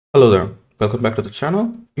Hello there, welcome back to the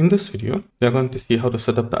channel. In this video, we are going to see how to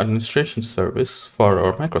set up the administration service for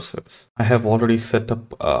our microservice. I have already set up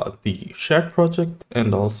the shared project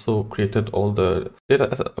and also created all the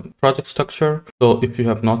data project structure. So if you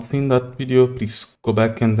have not seen that video, please go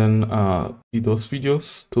back and then see those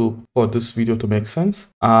videos for this video to make sense.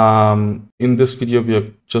 In this video, we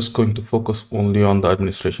are just going to focus only on the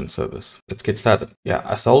administration service. Let's get started. Yeah,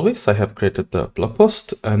 as always, I have created the blog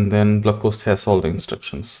post, and then blog post has all the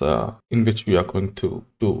instructions in which we are going to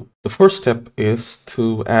do. The first step is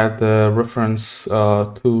to add the reference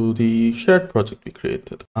to the shared project we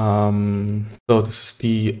created. So this is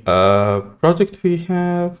the project we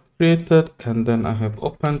have created, and then I have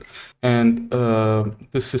opened, and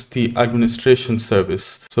this is the administration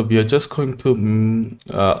service. So we are just going to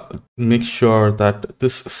make sure that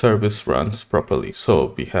this service runs properly.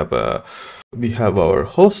 So we have our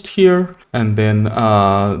host here, and then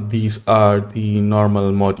these are the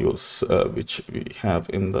normal modules which we have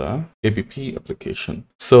in the ABP application.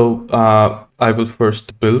 So I will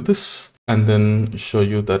first build this and then show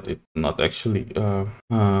you that it's not actually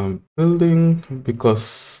building,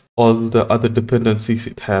 because all the other dependencies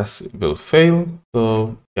it has will fail.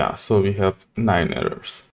 So yeah, so we have 9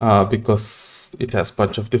 errors because it has a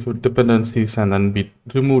bunch of different dependencies, and then we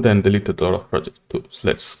removed and deleted a lot of project tools.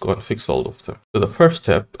 Let's go and fix all of them. So the first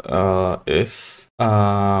step is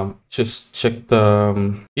just check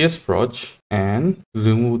the tsproj and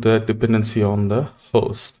remove the dependency on the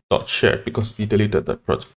host.shared, because we deleted that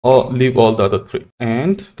project, or leave all the other 3.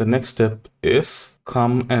 And the next step is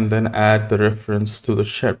come and then add the reference to the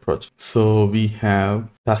shared project. So we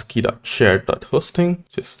have tasky.shared.hosting,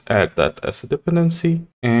 just add that as a dependency,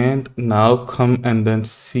 and now come and then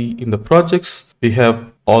see in the projects we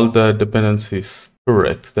have all the dependencies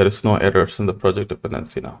correct. There is no errors in the project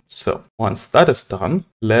dependency now. So once that is done,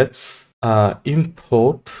 let's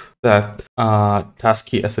import that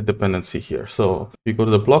tasky as a dependency here. So we go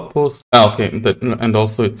to the blog post. Okay, and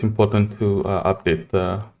also it's important to update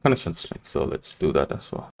the connection string. So let's do that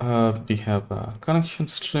as well. We have a connection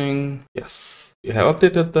string. Yes, we have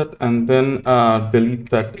updated that, and then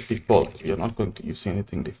delete that default. We are not going to use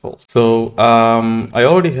anything default. So I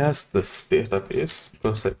already has this database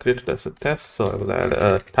because I created it as a test. So I will add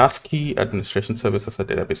a tasky administration service as a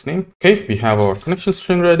database name. Okay, we have our connection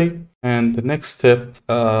string ready. And the next step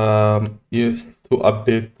is to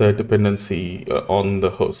update the dependency on the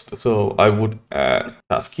host. So I would add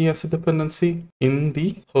tasky as a dependency in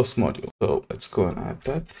the host module. So let's go and add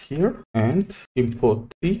that here and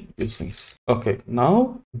import the usings. Okay,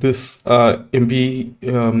 now this MVC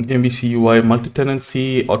UI,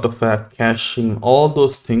 multi-tenancy, autofact, caching, all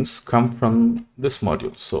those things come from this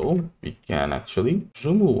module. So we can actually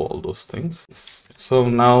remove all those things. So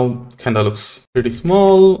now kind of looks pretty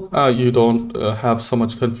small. You don't have so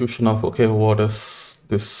much confusion of, okay, what does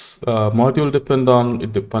this module depend on?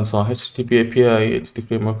 It depends on HTTP API, HTTP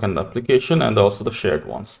framework, and the application, and also the shared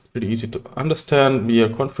ones. Pretty easy to understand. We are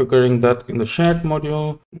configuring that in the shared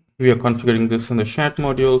module. We are configuring this in the shared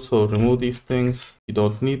module, so remove these things. You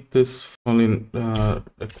don't need this, only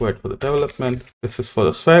required for the development. This is for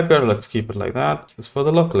the Swagger, let's keep it like that. This is for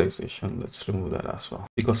the localization, let's remove that as well,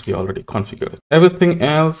 because we already configured it. Everything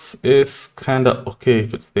else is kind of okay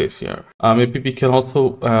if it stays here. Maybe we can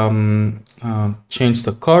also change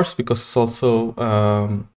the cars, because it's also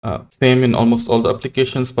same in almost all the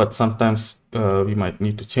applications, but sometimes we might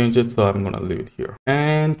need to change it, so I'm gonna leave it here.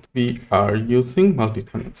 And we are using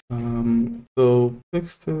multi-tenants. So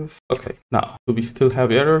fix this. Okay, now do we still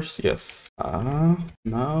have errors? Yes.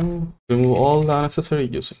 Now remove all the unnecessary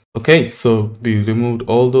using. Okay, so we removed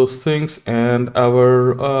all those things, and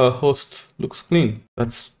our host looks clean.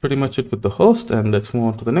 That's pretty much it with the host, and let's move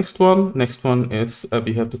on to the next one. Next one is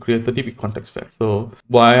we have to create the DB context fact. So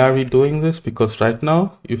why are we doing this? Because right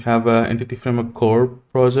now you have an entity framework core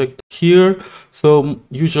project here. So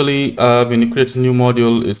usually when you create a new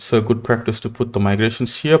module, it's a good practice to put the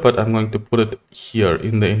migrations here, but I'm going to put it here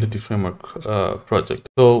in the entity framework project.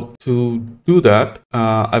 So to do that,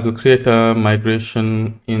 I will create a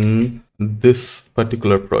migration in this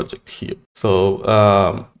particular project here.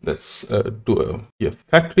 So let's do a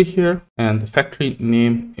factory here, and the factory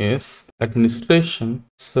name is administration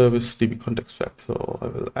service DB context fact. So I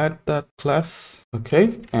will add that class.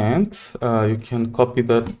 Okay, and you can copy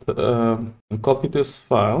that copy this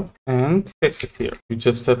file and paste it here. You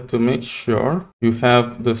just have to make sure you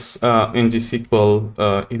have this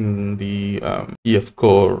ngSQL in the EF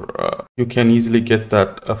core. You can easily get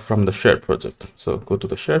that from the shared project. So go to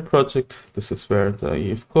the shared project. This is where the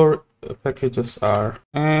EF core packages are,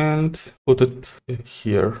 and put it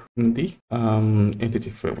here in the entity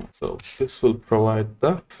framework. So this will provide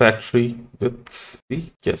the factory with the,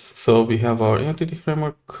 yes, so we have our entity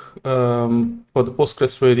framework for the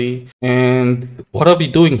Postgres ready. And what are we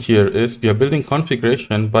doing here is we are building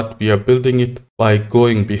configuration, but we are building it by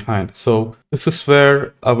going behind. So this is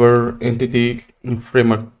where our entity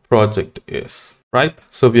framework project is, right?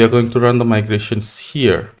 So we are going to run the migrations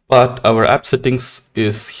here, but our app settings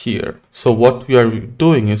is here. So what we are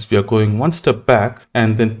doing is we are going one step back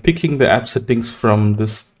and then picking the app settings from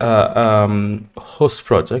this host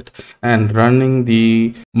project and running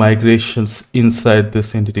the migrations inside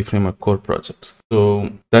this entity framework core project.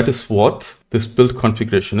 So that is what this build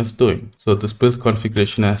configuration is doing. So this build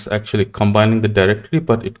configuration is actually combining the directory,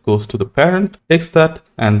 but it goes to the parent, takes that,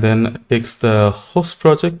 and then takes the host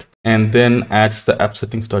project, and then adds the app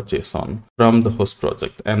settings.json from the host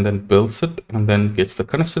project, and then builds it, and then gets the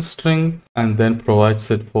connection string, and then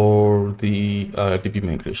provides it for the DB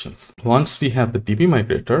migrations. Once we have the DB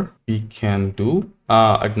migrator, we can do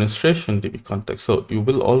administration DB context. So you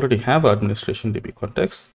will already have administration DB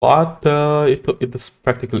context, but it is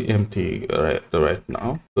practically empty right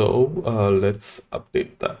now. So let's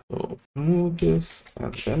update that. So remove this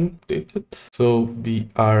and then update it. So we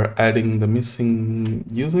are adding the missing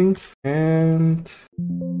usings, and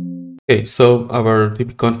okay, so our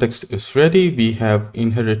DB context is ready. We have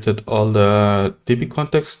inherited all the DB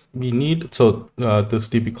context we need. So this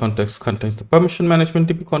DB context contains the permission management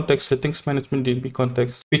DB context, settings management DB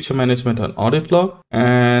context, feature management, and audit log.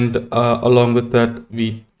 And along with that,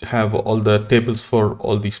 we have all the tables for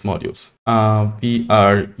all these modules. We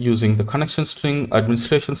are using the connection string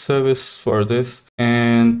administration service for this,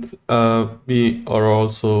 and we are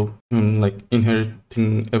also like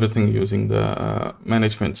inheriting everything using the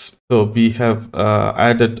managements. So we have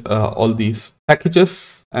added all these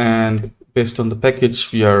packages, and based on the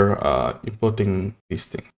package, we are importing these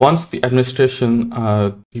things. Once the administration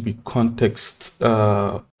DB context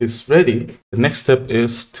is ready, the next step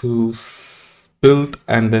is to build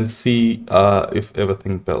and then see if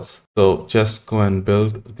everything builds. So just go and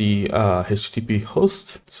build the HTTP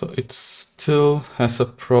host. So it still has a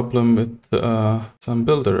problem with some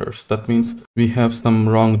build errors. That means we have some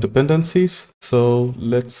wrong dependencies. So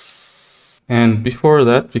let's, and before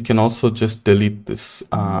that, we can also just delete this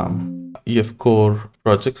EF core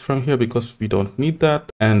project from here because we don't need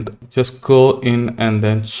that, and just go in and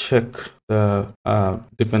then check the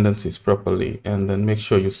dependencies properly, and then make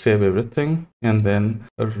sure you save everything and then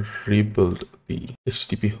rebuild the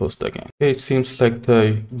HTTP host again. Okay, it seems like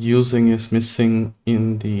the using is missing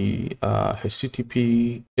in the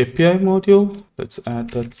HTTP API module. Let's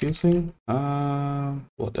add that using.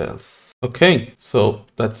 What else? Okay, so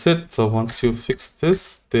that's it. So once you fix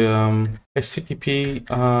this, the HTTP,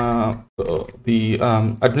 the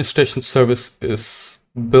administration service is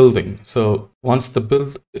building. So once the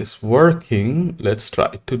build is working, let's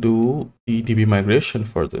try to do the DB migration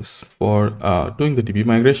for this. For doing the DB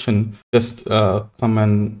migration, just come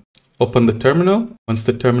and open the terminal. Once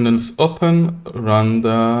the terminal is open, run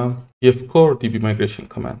the EF core DB migration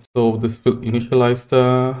command. So this will initialize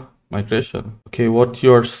the migration. Okay, what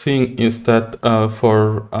you're seeing is that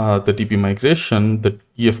for the DB migration, the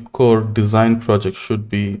EF core design project should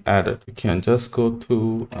be added. You can just go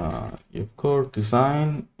to EF core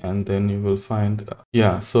design, and then you will find,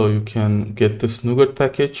 so you can get this NuGet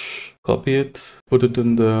package, copy it, put it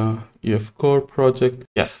in the EF core project.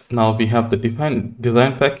 Yes, now we have the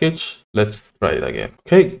design package. Let's try it again.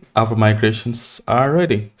 Okay, our migrations are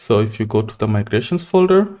ready. So if you go to the migrations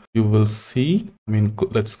folder, you will see,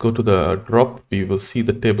 let's go to the drop. We will see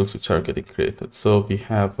the tables which are getting created. So we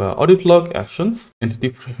have audit log actions, entity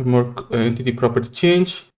framework, entity property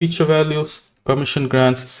change, feature values, permission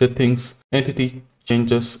grants, settings, entity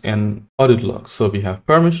changes, and audit log. So we have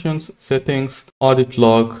permissions, settings, audit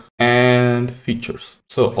log, and features.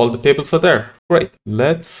 So all the tables are there. Great.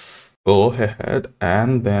 Let's go ahead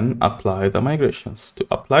and then apply the migrations. To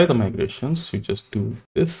apply the migrations, you just do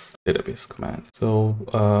this database command. So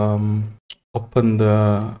open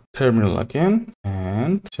the terminal again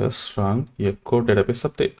and just run EF core database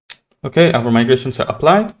update. Okay, our migrations are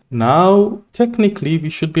applied. Now, technically, we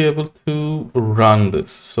should be able to run this.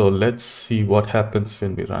 So let's see what happens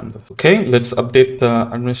when we run this. Okay, let's update the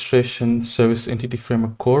administration service entity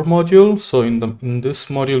framework core module. So in this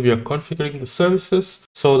module, we are configuring the services.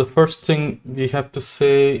 So the first thing we have to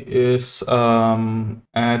say is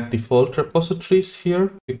add default repositories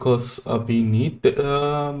here, because we need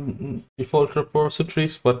the default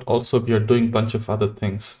repositories, but also we are doing a bunch of other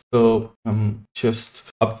things. So just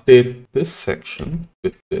update this section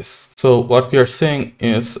with this. this. So what we are saying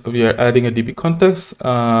is we are adding a DB context,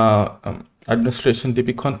 administration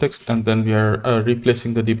DB context, and then we are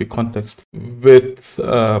replacing the DB context with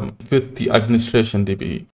the administration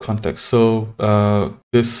DB context. So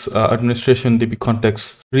this administration DB context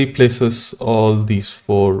replaces all these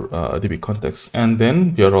 4 DB contexts, and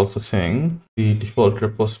then we are also saying the default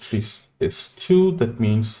repositories is 2. That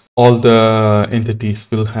means all the entities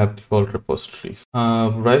will have default repositories.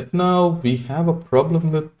 Right now we have a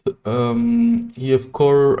problem with EF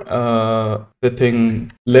Core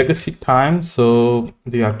setting legacy time. So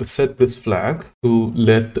we have to set this flag to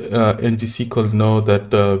let ngSQL know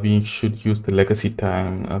that we should use the legacy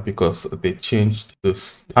time because they changed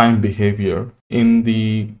this time behavior in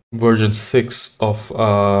the version 6 of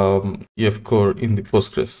EF Core in the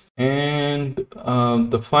Postgres. And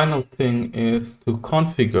the final thing is to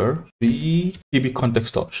configure the DB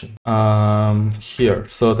context option here,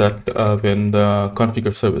 so that when the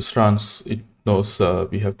configure service runs, it knows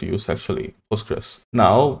we have to use actually Postgres.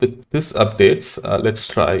 Now with this updates, let's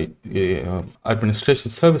try administration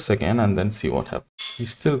service again and then see what happens. We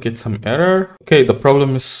still get some error. Okay, the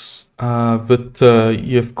problem is with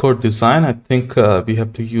EF Core design. I think we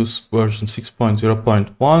have to use version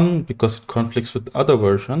 6.0.1 because it conflicts with other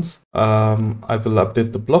versions. I will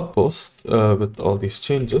update the blog post with all these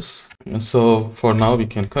changes. And so for now we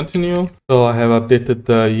can continue. So I have updated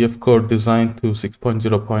the EF Core design to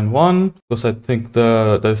 6.0.1 because I think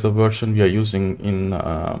that is the version we are using in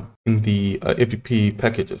the ABP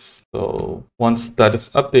packages. So once that is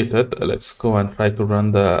updated, let's go and try to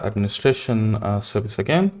run the administration service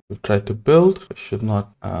again. We'll try to build. I should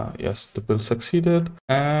not, yes, the build succeeded.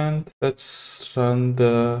 And let's run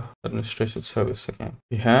the administration service again.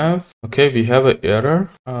 We have an error,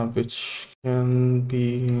 which can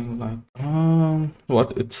be like,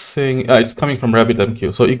 what it's saying, it's coming from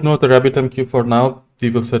RabbitMQ. So ignore the RabbitMQ for now.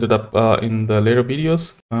 We will set it up in the later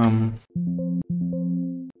videos.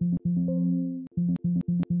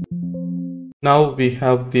 Now we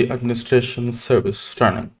have the administration service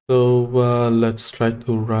running. So let's try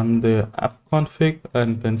to run the app config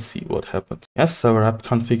and then see what happens. Yes, our app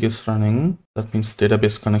config is running. That means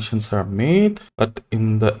database connections are made. But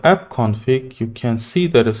in the app config, you can see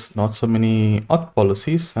there is not so many auth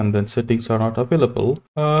policies and then settings are not available.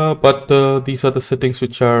 But these are the settings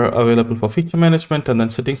which are available for feature management and then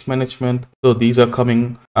settings management. So these are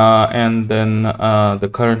coming and then the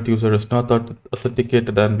current user is not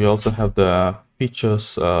authenticated, and we also have the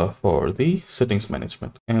features for the settings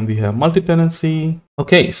management, and we have multi-tenancy.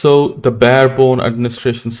 Okay, so the bare bone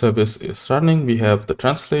administration service is running. We have the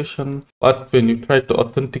translation, but when you try to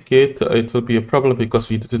authenticate, it will be a problem because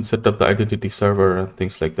we didn't set up the identity server and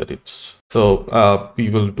things like that. So we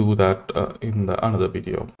will do that in another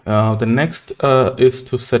video. The next is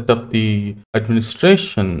to set up the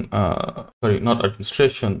administration,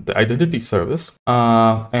 the identity service.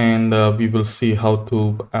 And we will see how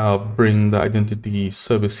to bring the identity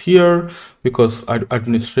service here, because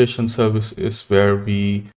administration service is where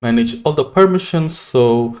we manage all the permissions.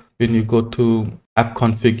 So when you go to app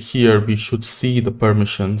config here, we should see the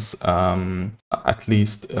permissions, at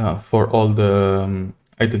least for all the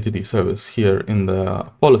identity service here in the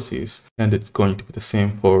policies, and it's going to be the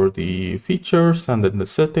same for the features and then the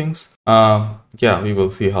settings. Yeah, we will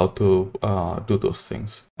see how to do those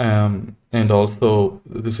things. And also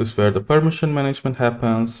this is where the permission management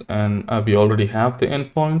happens, and we already have the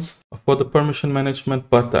endpoints for the permission management,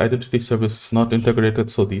 but the identity service is not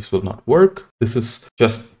integrated, so these will not work. This is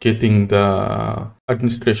just getting the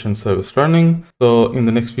administration service running. So in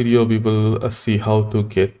the next video, we will see how to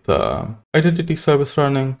get the identity service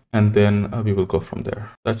running, and then we will go from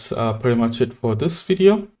there. That's pretty much it for this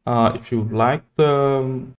video. If you like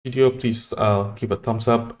the video, please give a thumbs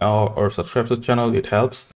up or subscribe to the channel. It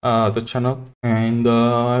helps the channel, and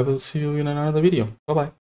I will see you in another video. Bye bye.